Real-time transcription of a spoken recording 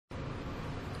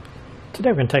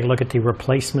Today we're going to take a look at the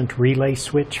replacement relay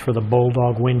switch for the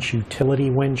Bulldog Winch Utility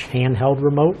Winch handheld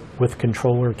remote with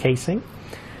controller casing.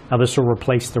 Now this will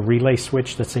replace the relay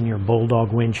switch that's in your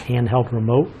Bulldog Winch handheld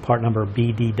remote, part number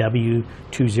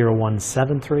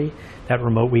BDW20174. That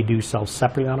remote we do sell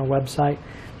separately on our website.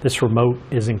 This remote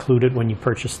is included when you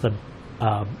purchase the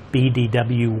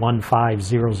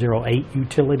BDW15008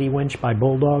 utility winch by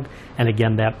Bulldog, and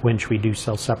again that winch we do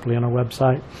sell separately on our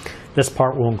website. This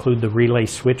part will include the relay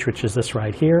switch, which is this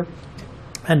right here,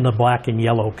 and the black and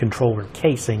yellow controller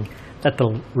casing that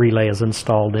the relay is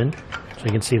installed in. So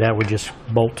you can see that would just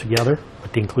bolt together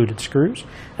with the included screws,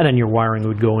 and then your wiring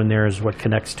would go in there as what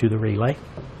connects to the relay.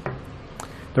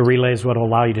 The relay is what will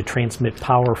allow you to transmit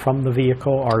power from the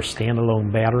vehicle or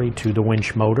standalone battery to the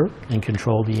winch motor and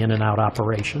control the in and out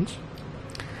operations.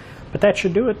 But that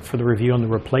should do it for the review on the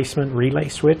replacement relay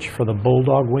switch for the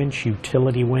Bulldog Winch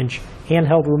Utility Winch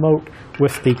handheld remote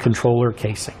with the controller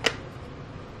casing.